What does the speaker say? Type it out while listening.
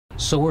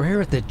So we're here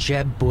at the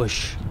Jeb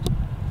Bush,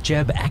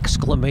 Jeb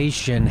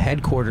exclamation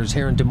headquarters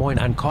here in Des Moines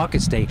on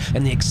Caucus Day,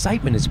 and the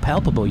excitement is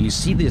palpable. You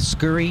see the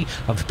scurry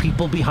of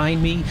people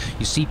behind me.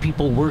 You see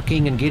people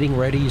working and getting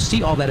ready. You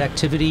see all that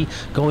activity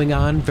going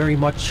on, very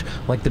much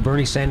like the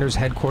Bernie Sanders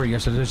headquarters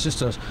yesterday. There's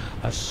just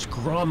a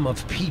scrum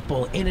of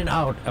people in and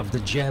out of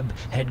the Jeb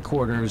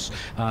headquarters,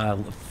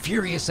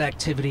 furious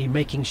activity,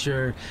 making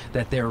sure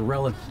that they're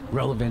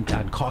relevant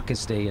on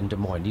Caucus Day in Des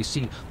Moines. You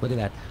see, look at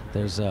that.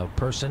 There's a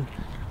person.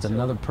 It's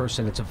another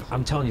person.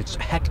 I'm telling you, it's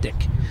hectic.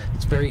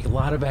 It's a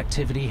lot of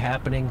activity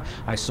happening.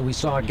 We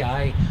saw a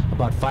guy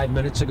about 5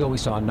 minutes ago. We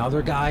saw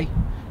another guy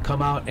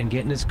come out and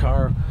get in his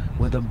car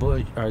with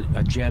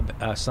a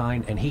Jeb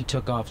sign, and he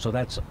took off. So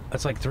that's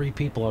like 3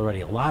 people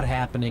already. A lot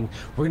happening.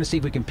 We're going to see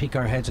if we can peek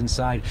our heads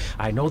inside.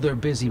 I know they're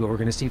busy, but we're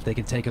going to see if they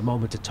can take a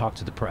moment to talk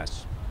to the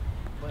press.